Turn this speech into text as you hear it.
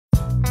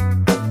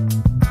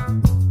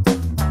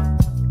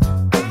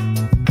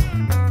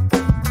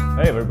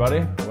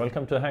everybody,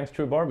 welcome to Hank's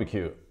True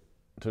Barbecue.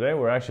 Today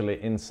we're actually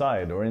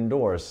inside or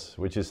indoors,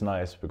 which is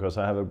nice because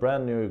I have a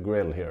brand new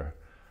grill here.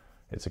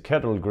 It's a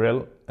kettle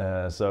grill,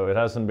 so it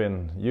hasn't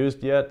been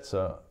used yet.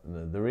 So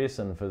the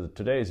reason for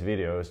today's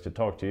video is to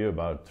talk to you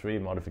about 3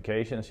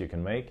 modifications you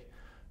can make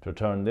to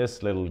turn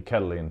this little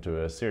kettle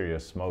into a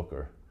serious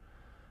smoker.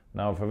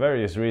 Now, for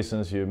various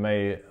reasons, you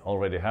may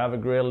already have a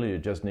grill, you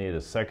just need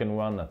a second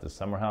one at the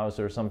summer house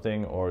or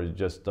something, or you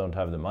just don't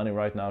have the money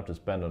right now to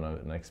spend on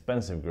an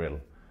expensive grill.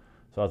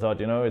 So I thought,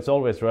 you know, it's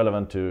always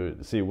relevant to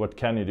see what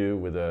can you do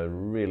with a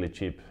really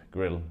cheap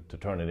grill to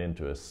turn it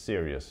into a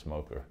serious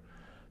smoker.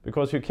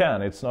 Because you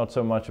can, it's not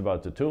so much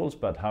about the tools,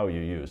 but how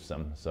you use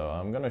them. So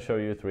I'm going to show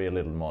you 3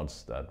 little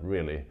mods that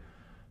really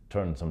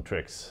turn some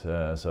tricks.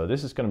 So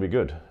this is going to be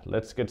good.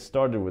 Let's get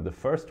started with the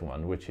first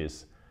one, which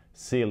is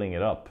sealing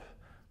it up.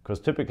 Because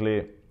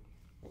typically,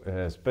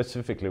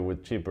 specifically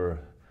with cheaper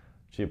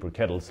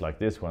kettles like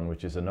this one,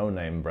 which is a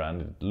no-name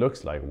brand, it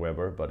looks like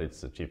Weber, but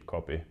it's a cheap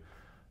copy.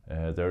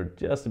 They're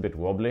just a bit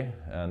wobbly,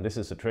 and this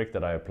is a trick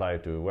that I apply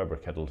to Weber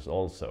kettles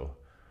also.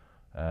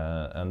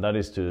 And that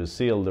is to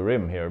seal the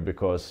rim here,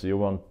 because you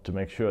want to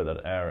make sure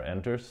that air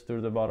enters through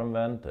the bottom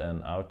vent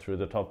and out through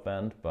the top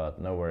vent, but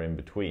nowhere in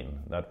between.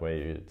 That way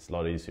it's a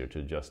lot easier to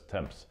adjust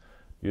temps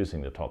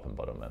using the top and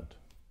bottom vent.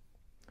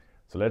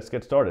 So let's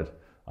get started.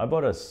 I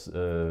bought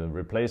a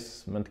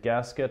replacement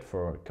gasket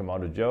for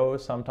Kamado Joe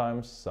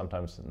sometimes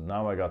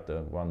now I got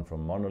the one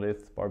from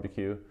Monolith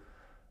Barbecue.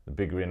 The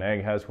Big Green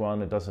Egg has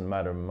one. It doesn't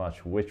matter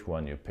much which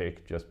one you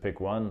pick, just pick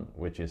one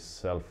which is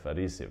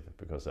self-adhesive,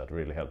 because that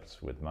really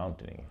helps with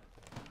mounting it.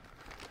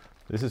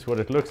 This is what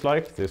it looks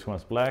like. This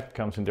one's black,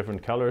 comes in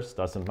different colors,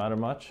 doesn't matter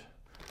much.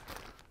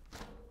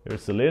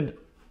 Here's the lid.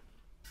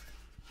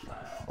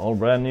 All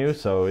brand new,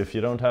 so if you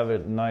don't have a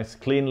nice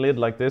clean lid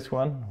like this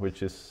one,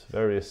 which is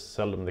very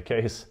seldom the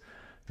case,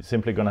 you're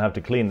simply going to have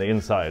to clean the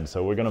inside.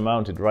 So we're going to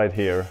mount it right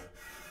here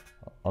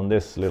on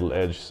this little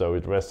edge so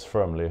it rests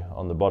firmly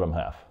on the bottom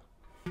half.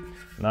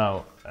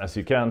 Now, as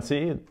you can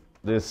see,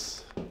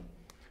 this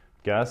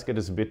gasket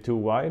is a bit too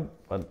wide,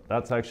 but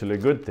that's actually a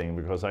good thing,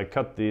 because I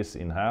cut these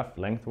in half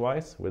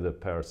lengthwise with a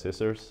pair of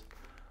scissors,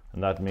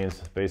 and that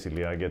means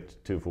basically I get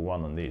 2 for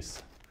 1 on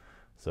these,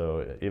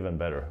 so even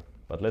better.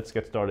 But let's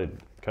get started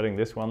cutting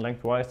this one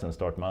lengthwise and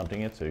start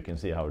mounting it so you can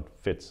see how it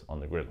fits on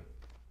the grill.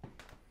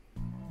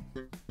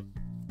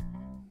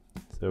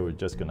 So we're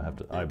just gonna have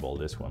to eyeball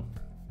this one.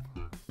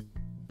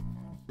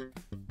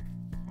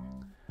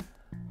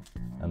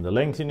 And the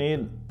length you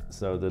need,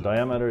 so the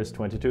diameter is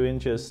 22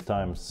 inches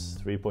times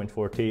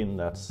 3.14,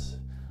 that's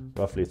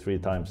roughly 3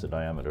 times the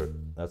diameter.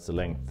 That's the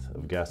length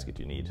of gasket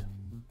you need.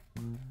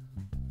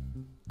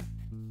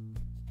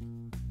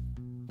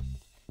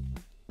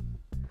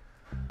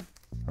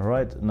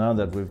 Alright, now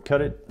that we've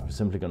cut it, we're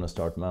simply going to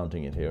start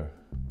mounting it here.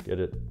 Get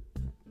it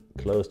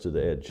close to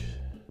the edge.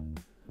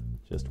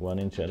 Just 1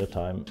 inch at a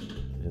time.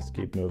 Just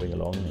keep moving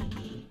along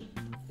and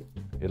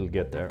it'll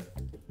get there.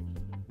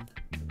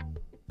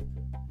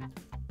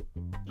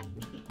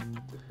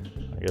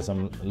 I guess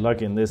I'm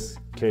lucky in this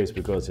case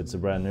because it's a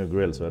brand new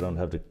grill, so I don't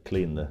have to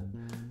clean the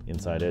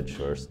inside edge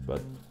first, but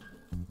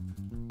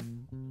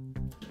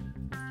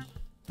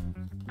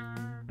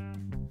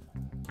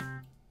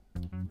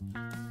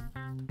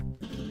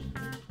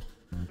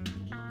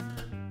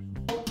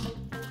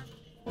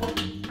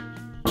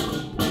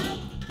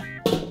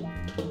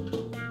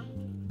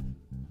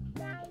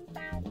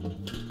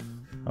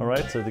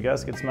Alright, so the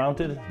gasket's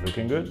mounted,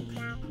 looking good.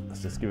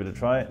 Let's just give it a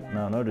try.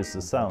 Now notice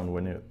the sound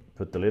when you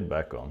put the lid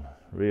back on.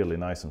 Really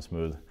nice and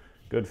smooth.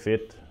 Good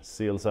fit,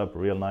 seals up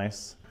real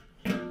nice.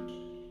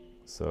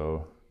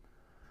 So,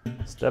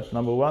 step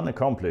number 1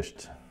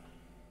 accomplished.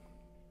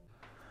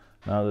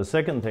 Now the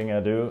second thing I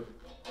do,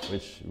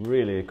 which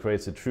really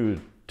creates a true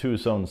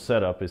 2-zone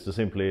setup, is to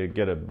simply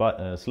get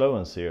a slow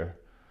and sear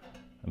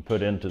and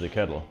put into the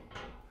kettle.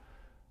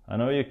 I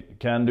know you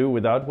can do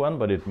without one,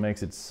 but it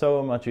makes it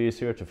so much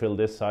easier to fill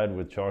this side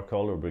with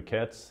charcoal or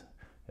briquettes.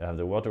 You have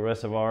the water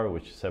reservoir,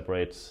 which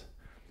separates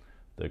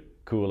the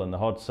cool and the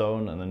hot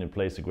zone, and then you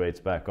place the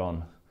grates back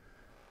on.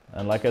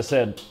 And like I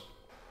said,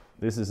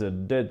 this is a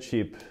dead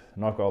cheap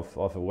knockoff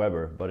of a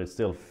Weber, but it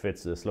still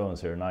fits the slow and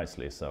sear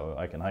nicely, so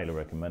I can highly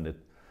recommend it.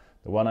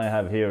 The one I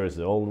have here is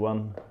the old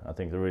one. I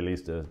think they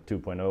released a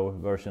 2.0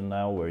 version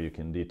now where you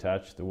can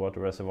detach the water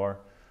reservoir.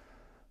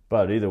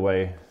 But either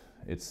way,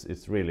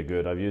 it's really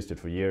good. I've used it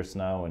for years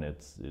now, and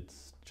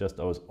it's just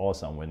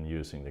awesome when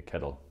using the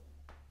kettle.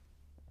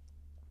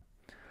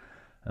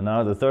 And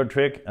now the third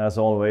trick, as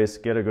always,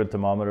 get a good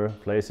thermometer,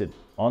 place it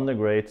on the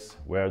grates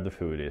where the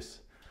food is.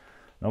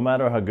 No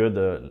matter how good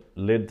the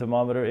lid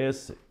thermometer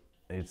is,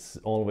 it's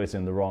always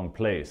in the wrong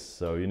place,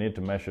 so you need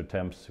to measure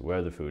temps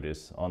where the food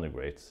is on the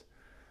grates.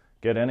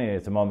 Get any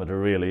thermometer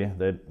really,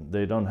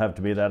 they don't have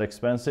to be that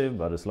expensive,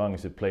 but as long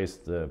as you place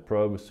the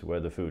probes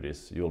where the food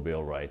is, you'll be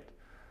alright.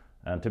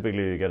 And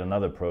typically you get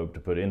another probe to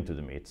put into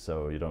the meat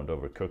so you don't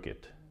overcook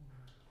it.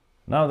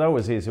 Now that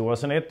was easy,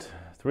 wasn't it?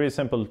 3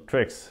 simple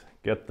tricks.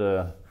 Get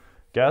the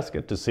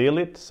gasket to seal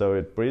it so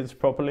it breathes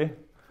properly.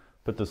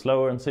 Put the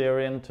slower and sear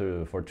in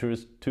for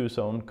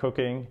two-zone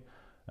cooking,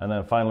 and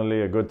then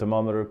finally a good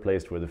thermometer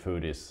placed where the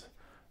food is.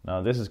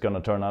 Now this is going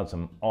to turn out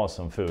some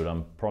awesome food,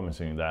 I'm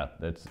promising that.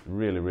 It's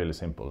really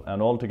simple.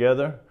 And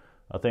altogether,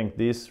 I think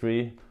these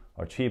three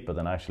are cheaper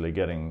than actually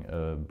getting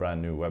a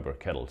brand new Weber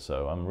kettle.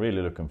 So I'm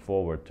really looking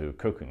forward to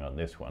cooking on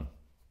this one.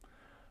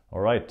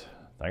 Alright,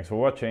 thanks for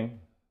watching.